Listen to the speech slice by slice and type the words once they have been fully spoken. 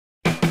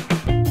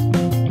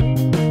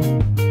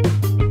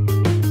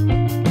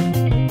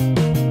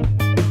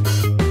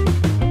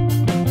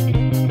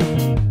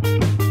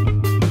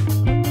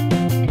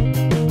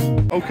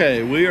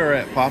Okay, we are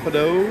at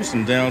Pappadeaux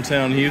in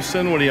downtown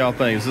Houston. What do y'all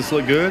think? Does this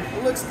look good?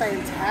 It looks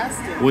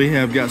fantastic. We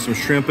have got some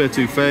shrimp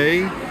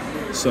etouffee,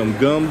 some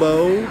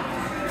gumbo,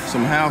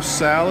 some house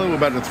salad we're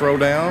about to throw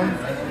down.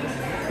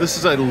 This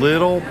is a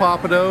little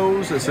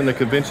Pappadeaux. It's in the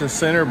convention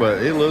center,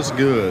 but it looks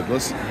good.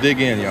 Let's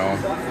dig in, y'all.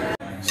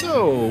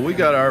 So we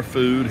got our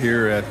food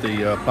here at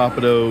the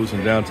Pappadeaux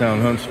in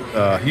downtown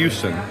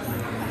Houston,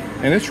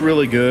 and it's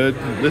really good.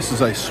 This is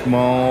a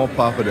small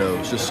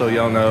Pappadeaux, just so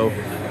y'all know.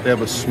 They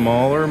have a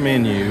smaller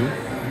menu.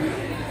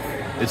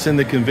 It's in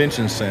the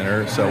convention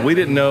center, so we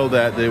didn't know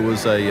that there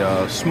was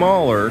a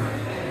smaller,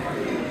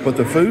 but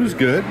the food's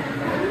good.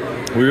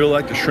 We really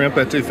like the shrimp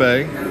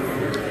etouffee.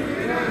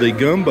 The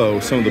gumbo,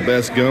 some of the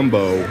best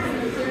gumbo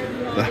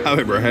that I've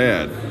ever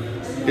had.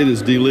 It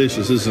is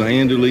delicious. This is an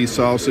andouille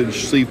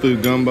sausage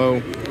seafood gumbo.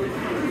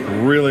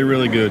 Really,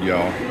 really good,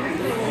 y'all.